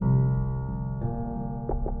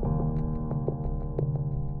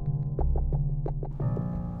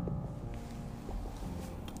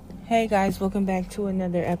Hey guys, welcome back to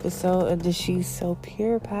another episode of the She's So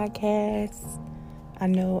Pure podcast. I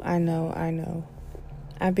know.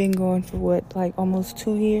 I've been going for almost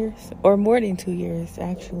 2 years, or more than 2 years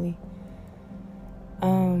actually.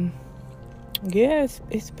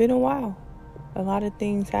 It's been a while. A lot of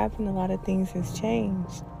things happened, a lot of things has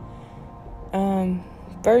changed.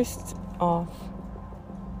 First off,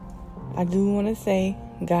 I do want to say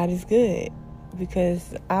God is good,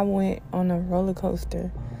 because I went on a roller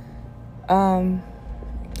coaster.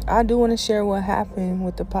 I do want to share what happened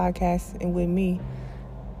with the podcast and with me.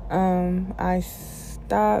 I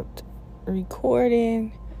stopped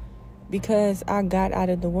recording because I got out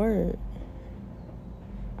of the Word.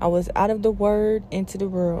 I was out of the Word into the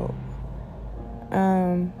world.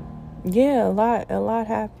 A lot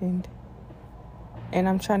happened. And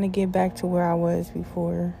I'm trying to get back to where I was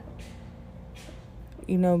before,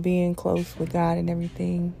 being close with God and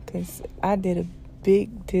everything. Because I did a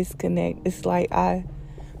big disconnect. It's like I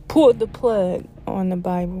pulled the plug on the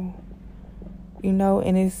Bible,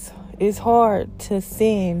 and it's hard to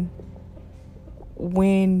sin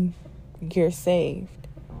when you're saved,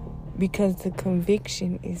 because the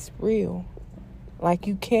conviction is real. Like,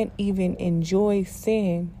 you can't even enjoy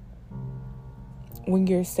sin when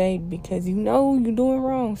you're saved, because you're doing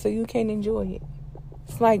wrong, so you can't enjoy it.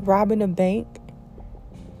 It's like robbing a bank.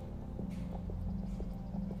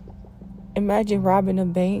 Imagine robbing a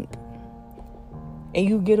bank and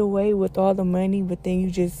you get away with all the money, but then you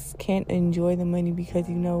just can't enjoy the money because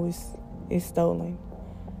it's stolen.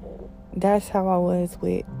 That's how I was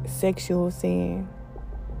with sexual sin.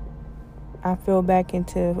 I fell back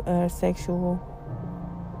into sexual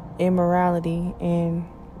immorality, and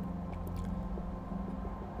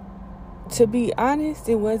to be honest,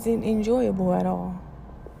 it wasn't enjoyable at all.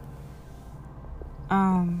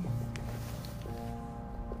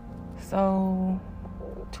 So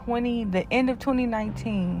the end of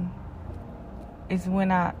 2019 is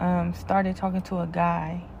when I started talking to a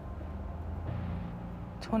guy.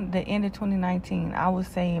 The end of 2019, I would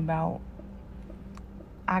say about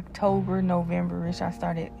October, November-ish, I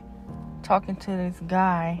started talking to this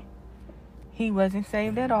guy. He wasn't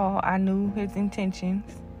saved at all. I knew his intentions,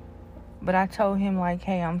 but I told him,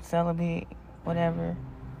 hey, I'm celibate, whatever.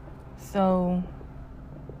 So,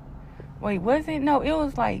 it was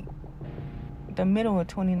the middle of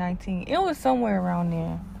 2019. It was somewhere around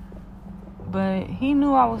there. But he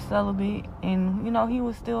knew I was celibate, and we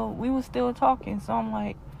were still talking. So I'm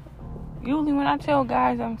like, usually when I tell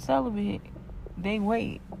guys I'm celibate, they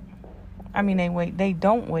wait. They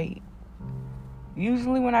don't wait.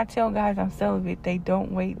 Usually when I tell guys I'm celibate, they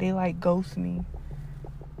don't wait. They ghost me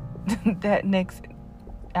that next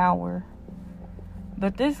hour.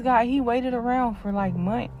 But this guy, he waited around for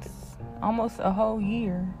months, almost a whole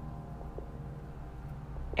year.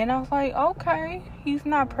 And I was like, okay, he's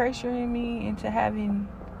not pressuring me into having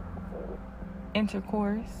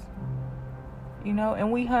intercourse,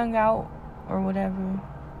 and we hung out or whatever.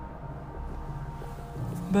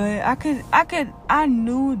 But I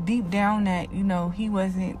knew deep down that, he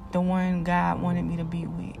wasn't the one God wanted me to be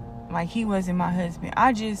with. He wasn't my husband.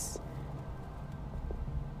 I just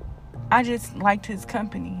liked his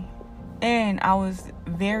company, and I was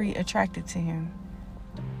very attracted to him.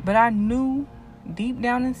 But I knew deep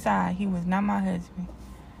down inside he was not my husband.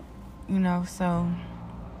 So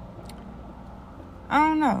I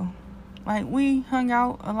don't know. We hung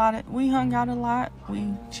out a lot.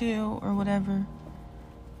 We chill or whatever.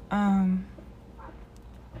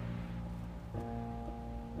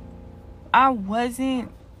 I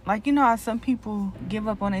wasn't how some people give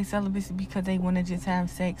up on their celibacy because they want to just have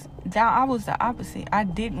sex. I was the opposite. I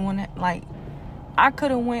didn't want to, I could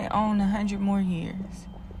have went on 100 more years.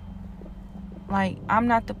 I'm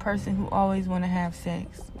not the person who always want to have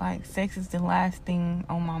sex. Sex is the last thing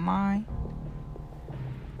on my mind.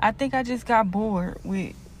 I think I just got bored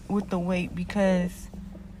with the wait, because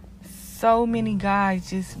so many guys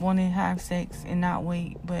just want to have sex and not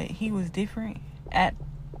wait. But he was different. At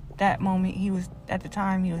that moment, at the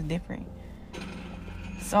time, he was different.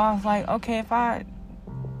 So I was like, okay, if I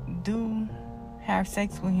do have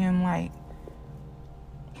sex with him,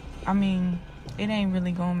 it ain't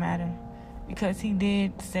really gonna matter. Because he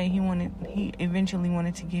did say he eventually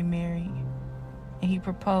wanted to get married, and he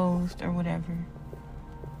proposed or whatever.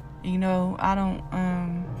 I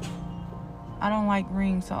don't like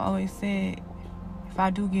rings, so I always said, if I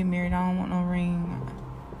do get married, I don't want no ring.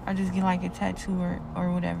 I just get a tattoo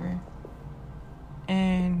or whatever.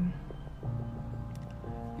 And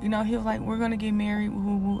he was like, we're gonna get married.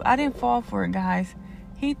 Woo, woo. I didn't fall for it, guys.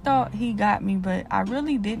 He thought he got me, but I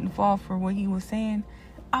really didn't fall for what he was saying.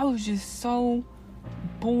 I was just so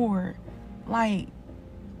bored. Like,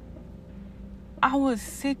 I was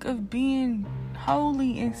sick of being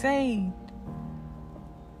holy and saved.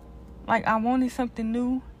 Like, I wanted something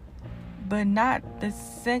new, but not the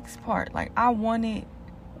sex part. Like, I wanted,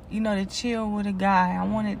 to chill with a guy. I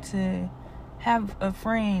wanted to have a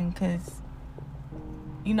friend because,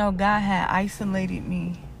 God had isolated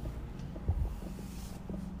me.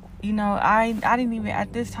 I didn't even,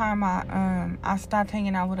 at this time, I stopped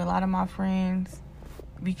hanging out with a lot of my friends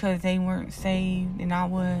because they weren't saved and I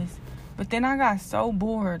was. But then I got so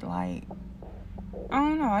bored, like, I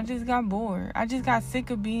don't know, I just got bored. I just got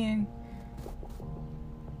sick of being,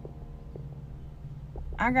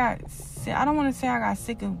 I don't want to say I got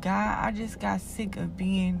sick of God. I just got sick of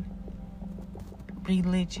being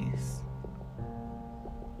religious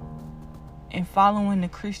and following the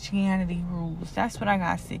Christianity rules. That's what I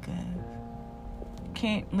got sick of.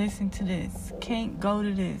 Can't listen to this. Can't go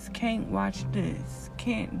to this. Can't watch this.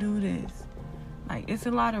 Can't do this. Like, it's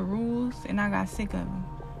a lot of rules, and I got sick of them.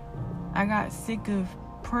 I got sick of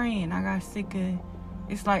praying. I got sick of...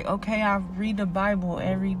 It's like, okay, I read the Bible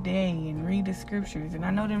every day and read the scriptures, and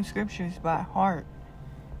I know them scriptures by heart.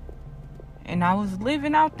 And I was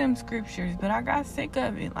living out them scriptures, but I got sick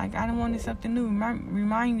of it. Like, I wanted something new.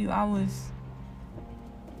 Remind you, I've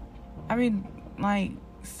been, like,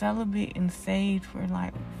 celibate and saved for,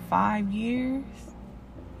 like, 5 years.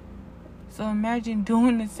 So imagine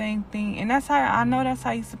doing the same thing. And that's how, I know that's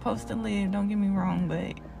how you're supposed to live. Don't get me wrong,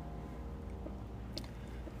 but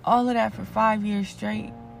all of that for 5 years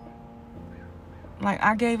straight. Like,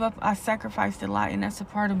 I gave up, I sacrificed a lot, and that's a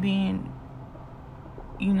part of being,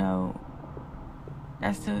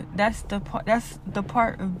 that's the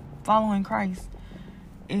part of following Christ,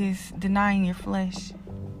 is denying your flesh,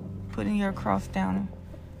 putting your cross down,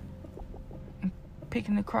 and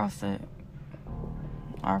picking the cross up.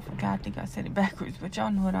 Or I forgot, I think I said it backwards, but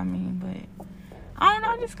y'all know what I mean. But I don't know,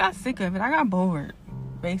 I just got sick of it. I got bored,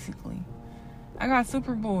 basically. I got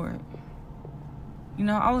super bored.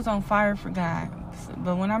 I was on fire for God.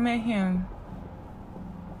 But when I met him,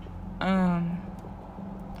 I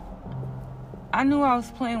knew I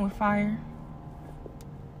was playing with fire.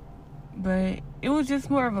 But it was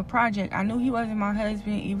just more of a project. I knew he wasn't my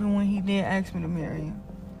husband even when he did ask me to marry him.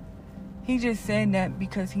 He just said that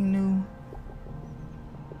because he knew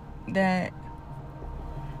that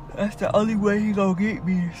that's the only way he gonna get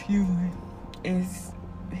me, is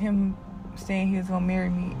him saying he was gonna marry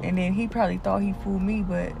me. And then he probably thought he fooled me,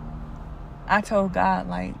 but I told God,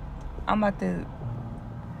 like, I'm about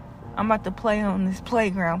to play on this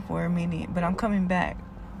playground for a minute, but I'm coming back.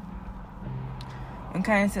 And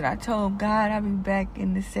kind of said, I told God I'll be back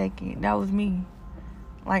in a second. That was me.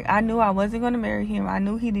 Like, I knew I wasn't gonna marry him. I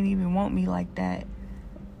knew he didn't even want me like that.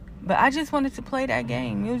 But I just wanted to play that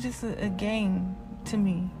game. It was just a game to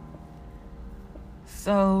me.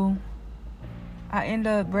 So I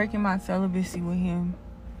ended up breaking my celibacy with him.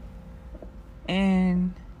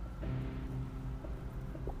 And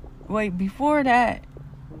before that,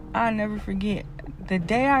 I'll never forget. The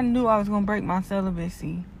day I knew I was going to break my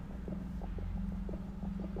celibacy,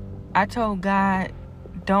 I told God,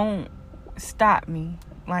 don't stop me.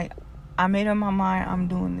 Like, I made up my mind, I'm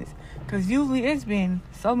doing this. Because usually it's been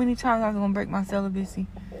so many times I was going to break my celibacy.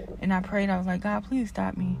 And I prayed, I was like, God, please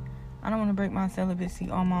stop me. I don't want to break my celibacy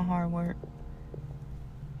on my hard work.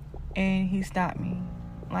 And he stopped me.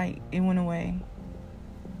 Like, it went away.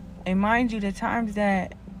 And mind you, the times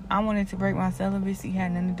that I wanted to break my celibacy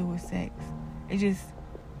had nothing to do with sex. It just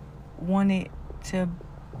wanted to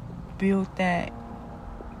build that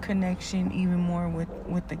connection even more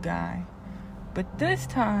with the guy. But this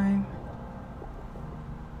time,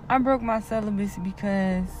 I broke my celibacy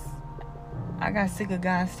because I got sick of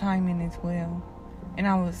God's timing as well. And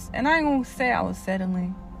I ain't gonna say I was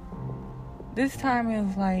settling. This time it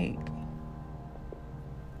was like,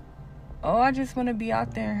 I just want to be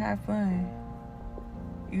out there and have fun.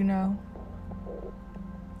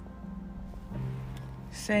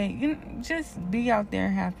 Just be out there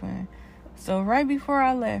and have fun. So right before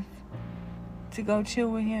I left to go chill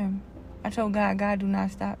with him, I told God, do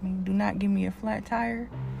not stop me. Do not give me a flat tire.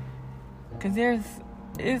 Because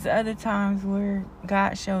there's other times where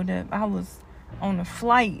God showed up. I was on a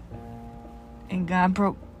flight and God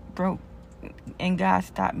broke and God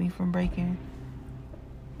stopped me from breaking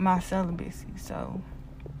my celibacy. So,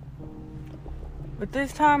 but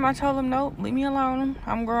this time I told him, nope, leave me alone.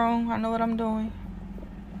 I'm grown. I know what I'm doing.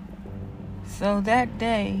 So that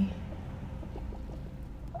day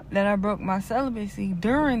that I broke my celibacy,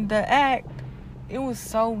 during the act, it was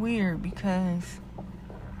so weird because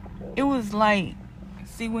it was like,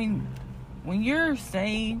 see, when you're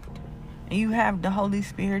saved and you have the Holy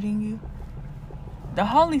Spirit in you, the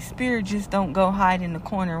Holy Spirit just don't go hide in the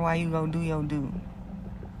corner while you go do your do.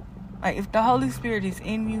 Like, if the Holy Spirit is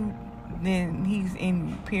in you, then he's in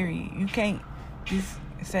you, period. You can't just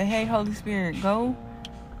say, hey, Holy Spirit, go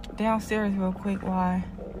downstairs real quick while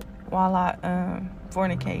I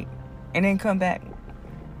fornicate, and then come back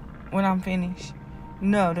when I'm finished.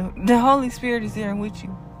 No, the Holy Spirit is there with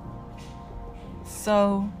you.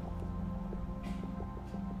 So,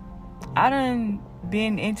 I done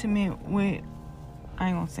been intimate with, I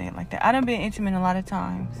ain't gonna say it like that. I done been intimate a lot of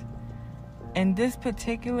times. And this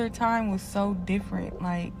particular time was so different.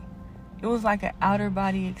 Like, it was like an outer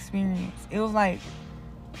body experience. It was like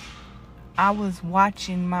I was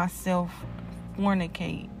watching myself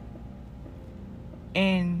fornicate.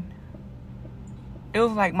 And it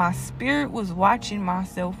was like my spirit was watching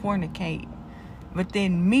myself fornicate. But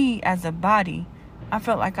then me as a body, I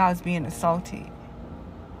felt like I was being assaulted.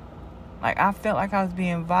 Like, I felt like I was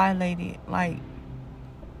being violated. Like,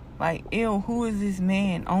 ew, who is this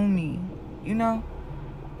man on me? You know?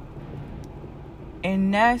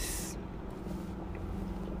 And that's,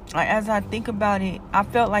 like, as I think about it, I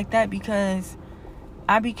felt like that because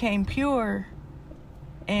I became pure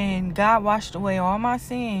and God washed away all my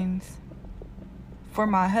sins for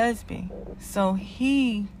my husband. So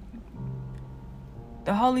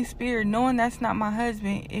the Holy Spirit, knowing that's not my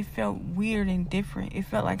husband, it felt weird and different. It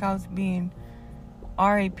felt like I was being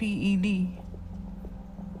raped.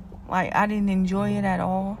 Like, I didn't enjoy it at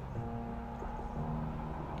all.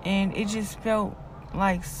 And it just felt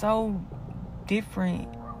like so different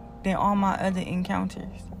than all my other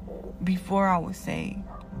encounters before I was saved.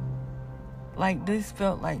 Like, this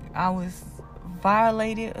felt like I was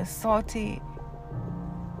violated, assaulted.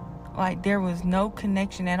 Like, there was no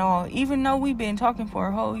connection at all. Even though we've been talking for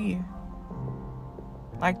a whole year.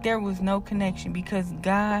 Like, there was no connection because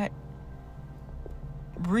God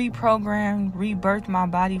rebirthed my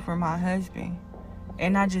body for my husband.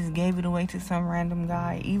 And I just gave it away to some random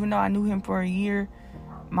guy. Even though I knew him for a year,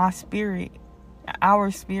 our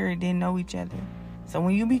spirit didn't know each other. So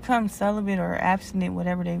when you become celibate or abstinent,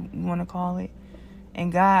 whatever you want to call it,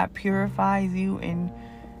 and God purifies you and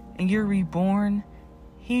you're reborn,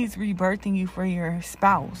 he's rebirthing you for your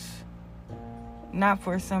spouse, not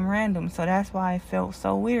for some random. So that's why it felt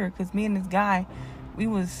so weird, because me and this guy, we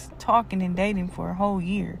was talking and dating for a whole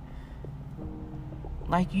year.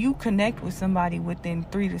 Like, you connect with somebody within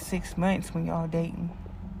 3 to 6 months when y'all dating.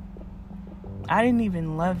 I didn't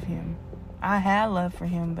even love him. I had love for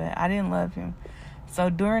him, but I didn't love him. So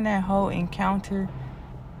during that whole encounter,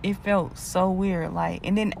 it felt so weird. Like,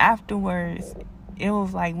 and then afterwards, it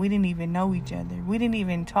was like we didn't even know each other. We didn't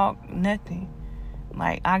even talk, nothing.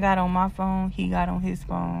 Like, I got on my phone, he got on his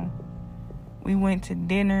phone. We went to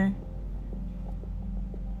dinner.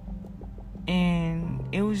 And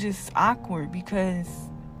it was just awkward because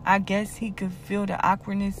I guess he could feel the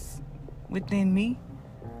awkwardness within me.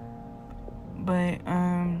 But,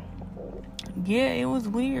 yeah, it was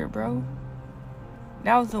weird, bro.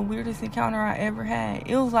 That was the weirdest encounter I ever had.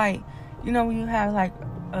 It was like, you know, when you have, like,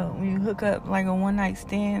 when you hook up, like, a one-night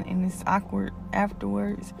stand and it's awkward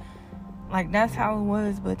afterwards. Like, that's how it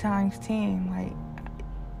was, but times 10. Like,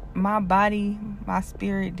 my body, my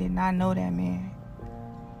spirit did not know that man.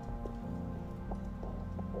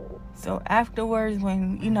 So afterwards,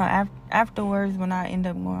 when I end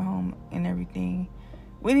up going home and everything,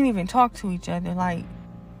 we didn't even talk to each other. Like,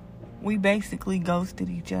 we basically ghosted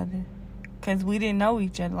each other because we didn't know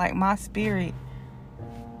each other. Like, my spirit,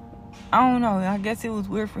 I don't know, I guess it was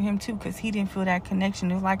weird for him too because he didn't feel that connection.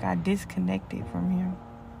 It was like I disconnected from him.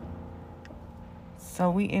 So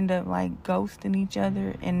we end up, like, ghosting each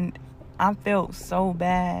other, and I felt so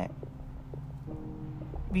bad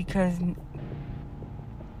because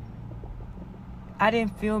I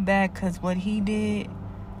didn't feel bad because what he did,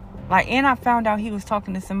 like, and I found out he was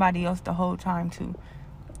talking to somebody else the whole time too.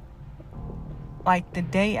 Like, the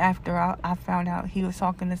day after I found out he was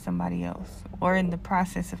talking to somebody else, or in the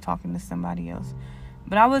process of talking to somebody else.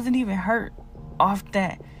 But I wasn't even hurt off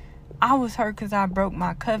that. I was hurt because I broke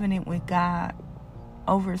my covenant with God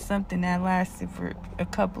over something that lasted for a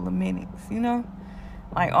couple of minutes, you know?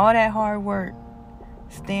 Like, all that hard work,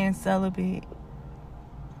 staying celibate,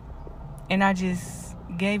 and I just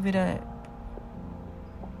gave it up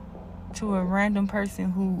to a random person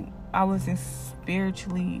who I wasn't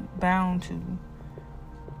spiritually bound to.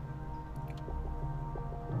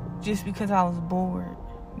 Just because I was bored.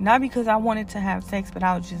 Not because I wanted to have sex, but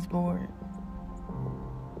I was just bored.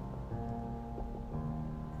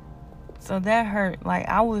 So that hurt. Like,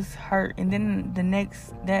 I was hurt. And then the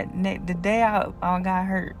day I got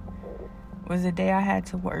hurt was the day I had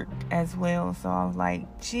to work as well. So I was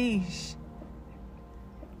like, geez,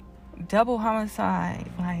 double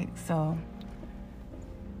homicide. Like, so.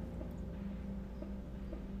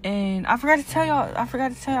 And I forgot to tell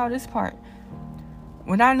y'all this part.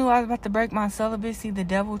 When I knew I was about to break my celibacy, the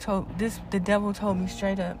devil told me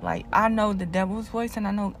straight up, like, I know the devil's voice, and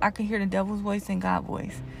I know I can hear the devil's voice and God's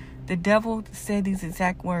voice. The devil said these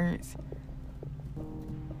exact words: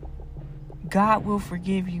 God will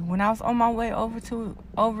forgive you. When I was on my way over to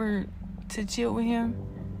chill with him,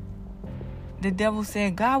 the devil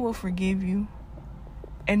said, God will forgive you.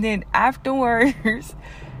 And then afterwards,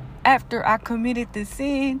 after I committed the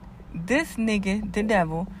sin, this nigga, the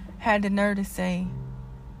devil, had the nerve to say,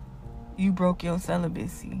 you broke your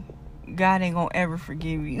celibacy. God ain't gonna ever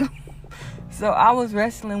forgive you. So I was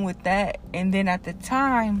wrestling with that. And then at the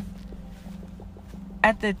time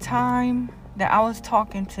that I was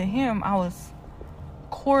talking to him, I was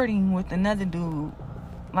courting with another dude.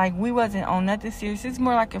 Like, we wasn't on nothing serious. It's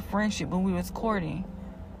more like a friendship, but we was courting.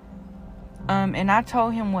 And I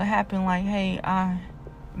told him what happened. Like, hey, I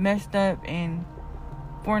messed up and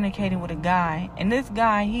fornicated with a guy. And this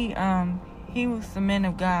guy, he was the man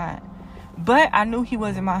of God. But I knew he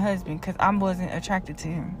wasn't my husband because I wasn't attracted to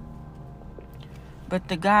him. But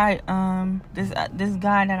the guy, this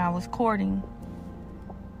guy that I was courting,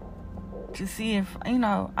 to see if, I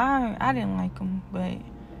didn't like him. But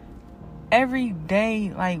every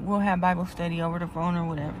day, like, we'll have Bible study over the phone or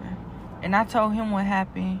whatever. And I told him what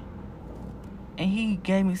happened. And he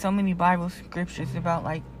gave me so many Bible scriptures about,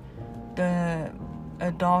 like, the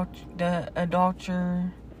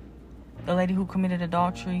adulterer, the lady who committed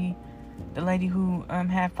adultery, the lady who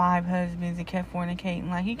had 5 husbands and kept fornicating.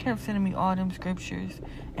 Like, he kept sending me all them scriptures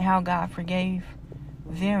and how God forgave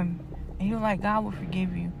them. And he was like, God will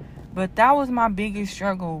forgive you. But that was my biggest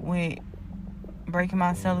struggle with breaking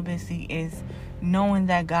my celibacy, is knowing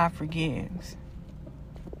that God forgives.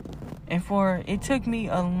 And it took me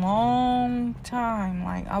a long time,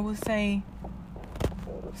 like I would say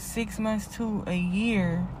 6 months to a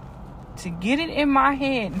year, to get it in my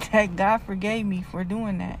head that God forgave me for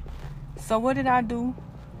doing that. So what did I do?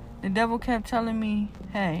 The devil kept telling me,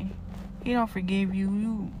 hey, he don't forgive you.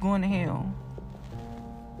 You going to hell.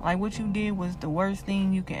 Like, what you did was the worst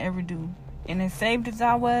thing you can ever do. And as saved as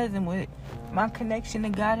I was, and with my connection to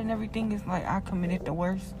God and everything, it's like I committed the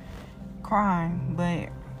worst crime. But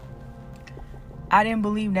I didn't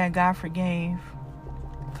believe that God forgave,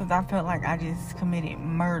 because I felt like I just committed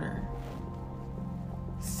murder.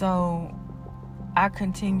 So I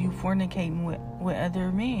continued fornicating with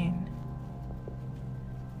other men.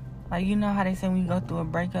 Like, you know how they say when you go through a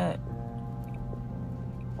breakup,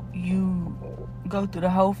 you go through the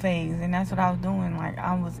whole phase. And that's what I was doing. Like,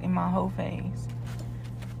 I was in my whole phase.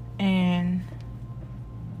 And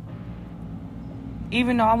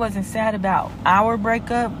even though I wasn't sad about our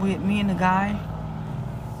breakup with me and the guy,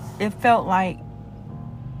 it felt like,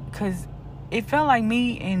 because it felt like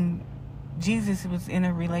me and Jesus was in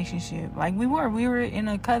a relationship. Like, we were in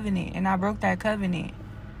a covenant, and I broke that covenant.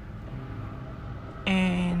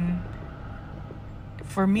 And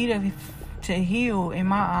for me to heal, in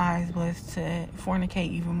my eyes, was to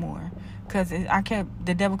fornicate even more. Because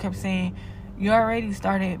the devil kept saying, you already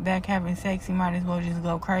started back having sex, you might as well just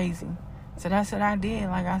go crazy. So that's what I did.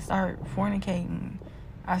 Like, I started fornicating.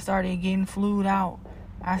 I started getting flued out.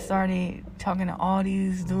 I started talking to all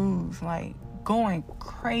these dudes, like, going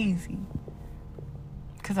crazy.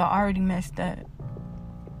 Because I already messed up.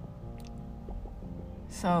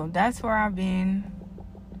 So that's where I've been.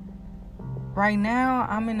 Right now,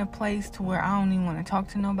 I'm in a place to where I don't even want to talk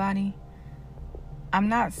to nobody. I'm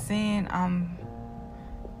not saying I'm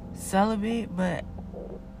celibate, but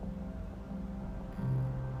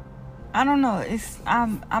I don't know.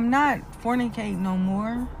 I'm not fornicating no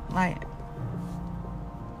more. Like,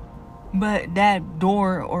 but that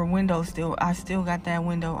door or window I still got that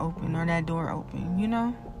window open, or that door open, you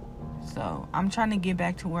know? So I'm trying to get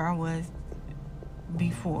back to where I was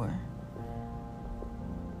before.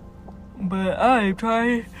 But I'm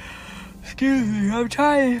trying.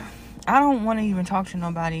 I don't want to even talk to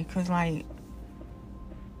nobody, because like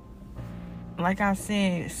I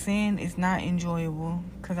said, sin is not enjoyable,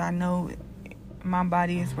 because I know my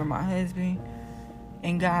body is for my husband,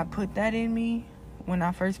 and God put that in me when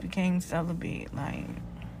I first became celibate.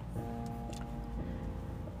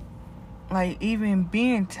 Like even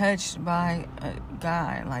being touched by a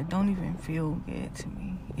guy, like, don't even feel good to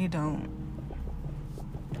me. It don't.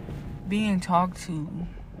 Being talked to,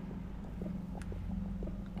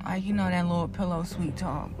 like, you know, that little pillow sweet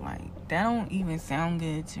talk, like, that don't even sound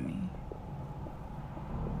good to me.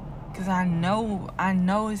 Because I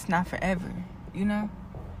know it's not forever, you know?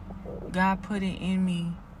 God put it in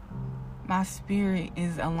me. My spirit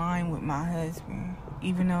is aligned with my husband.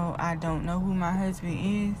 Even though I don't know who my husband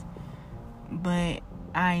is. But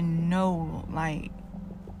I know, like,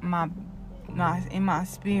 in my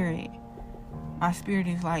spirit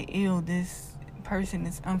is like, ew, this person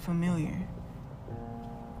is unfamiliar.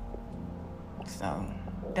 So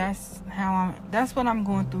that's what I'm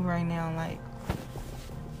going through right now, like.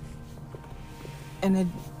 And the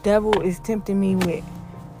devil is tempting me with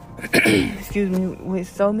with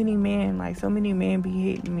so many men. Like, so many men be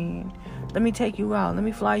hitting me. Let me take you out. Let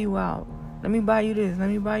me fly you out. Let me buy you this. Let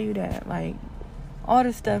me buy you that. Like, all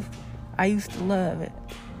the stuff I used to love it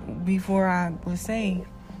before I was saved.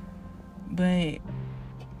 But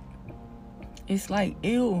it's like,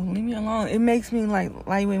 ew, leave me alone. It makes me like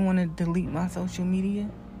lightweight want to delete my social media.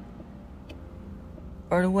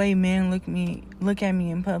 Or the way men look at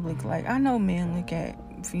me in public. Like, I know men look at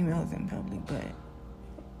females in public, but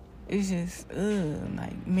it's just,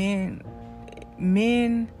 like, men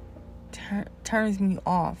turns me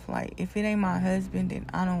off. Like, if it ain't my husband, then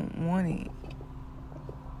I don't want it.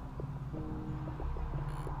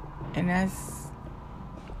 And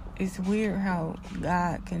it's weird how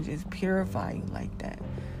God can just purify you like that,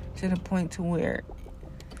 to the point to where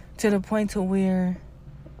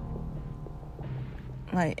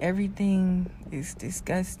like, everything is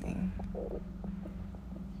disgusting.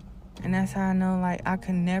 And that's how I know, like, I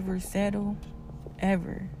can never settle,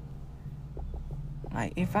 ever.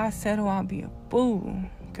 Like, if I settle, I'll be a fool,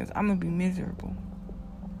 because I'm going to be miserable.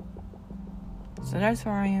 So that's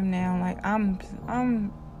where I am now. Like, I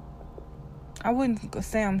wouldn't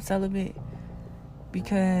say I'm celibate,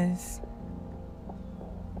 because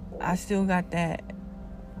I still got that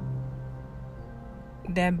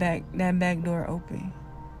back door open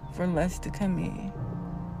for lust to come in.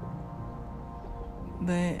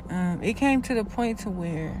 But it came to the point to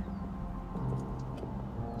where,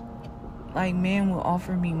 like, man will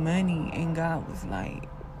offer me money, and God was like,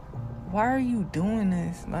 why are you doing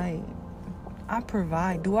this? Like, I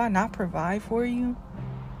provide. Do I not provide for you?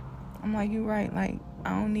 I'm like, you're right. Like, I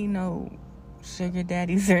don't need no sugar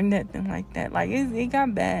daddies or nothing like that. Like, it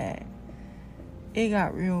got bad. It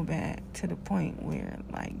got real bad, to the point where,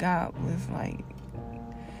 like, God was like,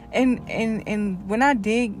 and when I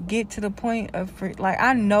did get to the point of, like,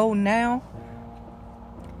 I know now,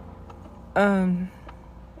 I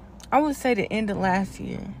would say the end of last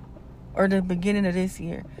year or the beginning of this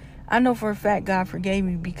year, I know for a fact God forgave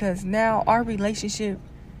me, because now our relationship,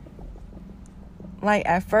 like,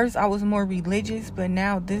 at first I was more religious, but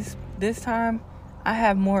now this time I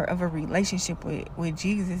have more of a relationship with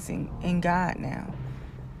Jesus and God now.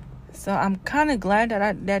 So I'm kind of glad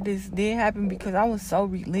that this did happen, because I was so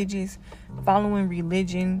religious, following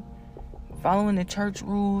religion, following the church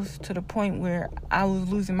rules, to the point where I was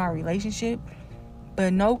losing my relationship.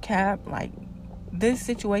 But no cap, like, this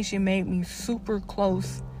situation made me super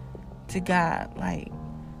close to God. Like,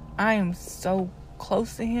 I am so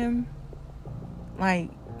close to Him. Like,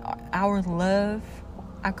 our love,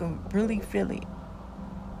 I could really feel it.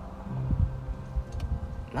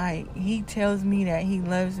 Like, He tells me that He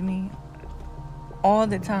loves me all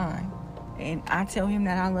the time, and I tell Him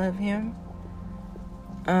that I love Him.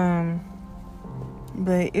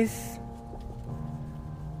 But it's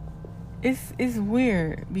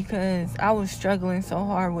weird, because I was struggling so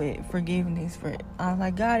hard with forgiveness. I was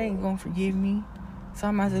like, God ain't gonna forgive me, so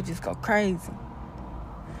I might as well just go crazy.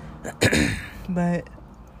 But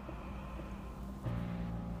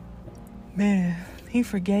man, He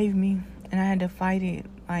forgave me, and I had to fight it,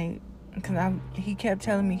 like, because He kept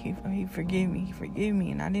telling me he forgive me,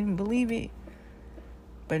 and I didn't believe it.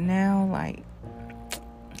 But now, like,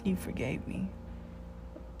 He forgave me,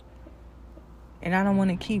 and I don't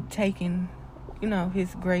want to keep taking,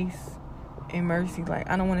 His grace and mercy. Like,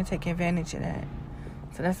 I don't want to take advantage of that.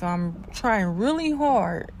 So that's why I'm trying really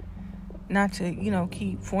hard not to,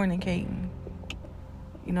 keep fornicating.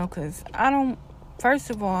 Because first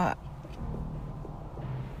of all,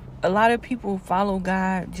 a lot of people follow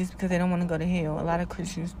God just because they don't want to go to hell. A lot of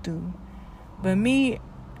Christians do. But me,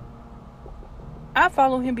 I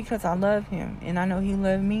follow Him because I love Him, and I know He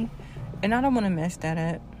loved me, and I don't want to mess that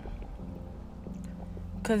up.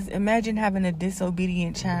 Because imagine having a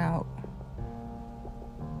disobedient child,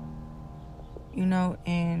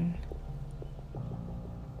 and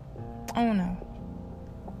I don't know.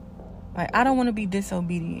 Like, I don't want to be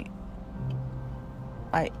disobedient.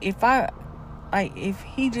 Like, if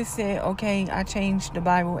He just said, okay, I changed the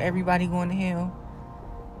Bible, everybody going to hell,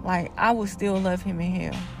 like, I would still love Him in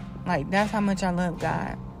hell. Like, that's how much I love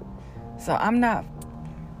God. So I'm not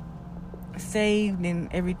saved and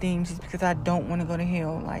everything just because I don't want to go to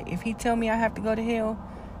hell. Like, if he tell me I have to go to hell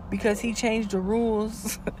because he changed the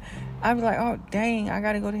rules, I'd be like, oh, dang, I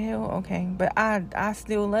got to go to hell? Okay. But I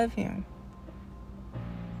still love him.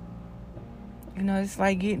 You know, it's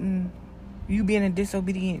like you being a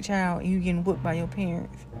disobedient child and you getting whooped by your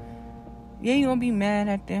parents. Yeah, you're going to be mad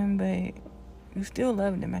at them, but you still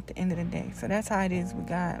love them at the end of the day. So that's how it is with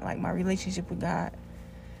God. Like, my relationship with God.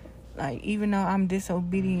 Like, even though I'm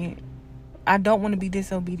disobedient, I don't want to be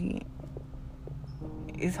disobedient.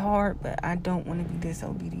 It's hard, but I don't want to be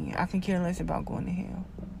disobedient. I can care less about going to hell.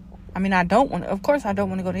 I mean, of course I don't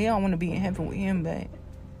want to go to hell. I want to be in heaven with him, but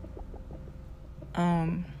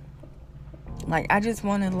like, I just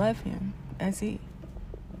want to love him. That's it.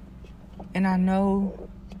 And I know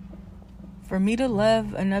for me to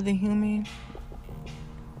love another human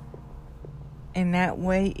in that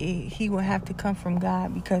way, he will have to come from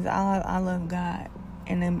God, because I love God.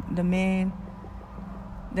 And the man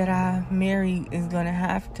that I marry is going to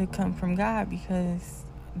have to come from God, because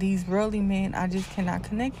these worldly men, I just cannot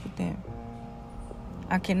connect with them.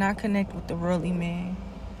 I cannot connect with the worldly man.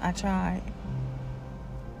 I tried.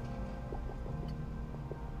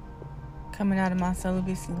 Coming out of my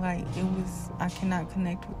celibacy, like, I cannot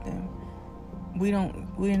connect with them.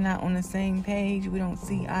 We're not on the same page. We don't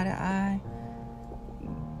see eye to eye.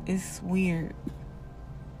 It's weird.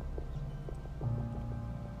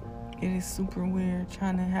 It is super weird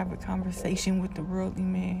trying to have a conversation with the worldly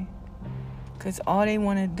man, because all they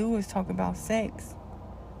want to do is talk about sex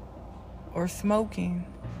or smoking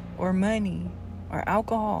or money or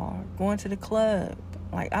alcohol, going to the club.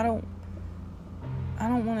 Like, I don't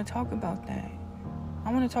want to talk about that.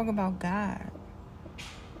 I want to talk about God.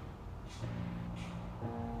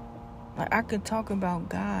 Like, I could talk about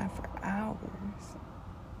God for hours.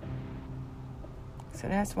 So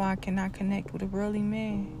that's why I cannot connect with a worldly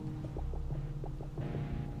man.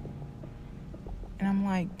 And I'm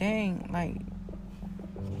like, dang, like,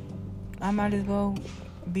 I might as well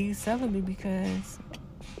be celibate, because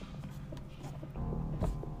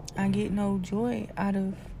I get no joy out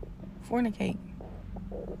of fornicating.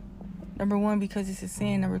 Number one, because it's a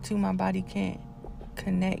sin. Number two, my body can't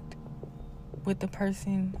connect with the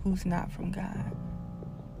person who's not from God.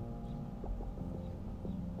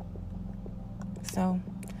 So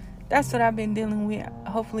that's what I've been dealing with.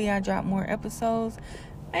 Hopefully I drop more episodes.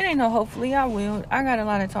 It ain't no hopefully, I will. I got a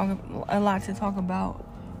lot to talk about.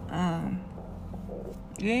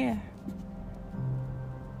 Yeah.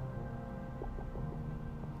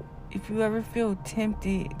 If you ever feel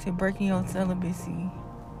tempted to breaking your celibacy,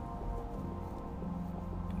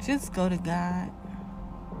 just go to God.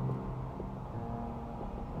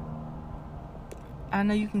 I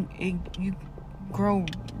know you grow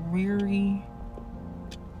weary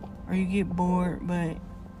or you get bored, but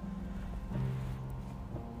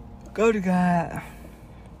go to God.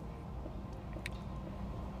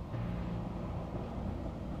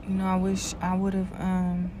 You know, I wish I would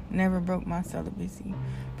have never broke my celibacy.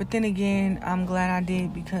 But then again, I'm glad I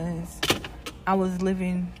did, because I was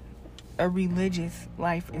living a religious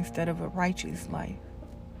life instead of a righteous life.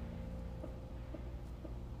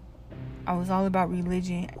 I was all about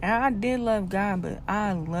religion. And I did love God, but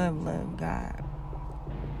I love God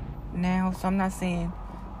now. So I'm not saying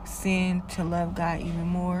sin to love God even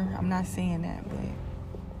more. I'm not saying that, but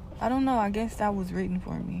I don't know. I guess that was written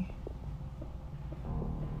for me.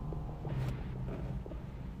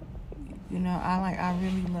 You know, I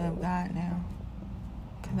really love God now,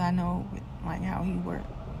 because I know, like, how he worked.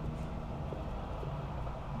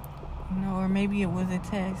 You know, or maybe it was a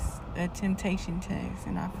test, a temptation test,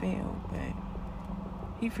 and I failed, but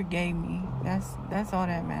he forgave me. That's all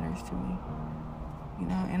that matters to me. You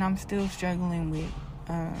know, and I'm still struggling with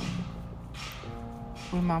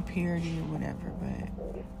my purity or whatever,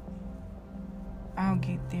 but I'll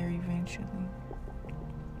get there eventually.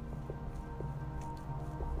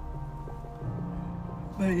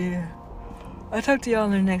 But yeah, I'll talk to y'all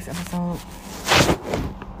in the next episode.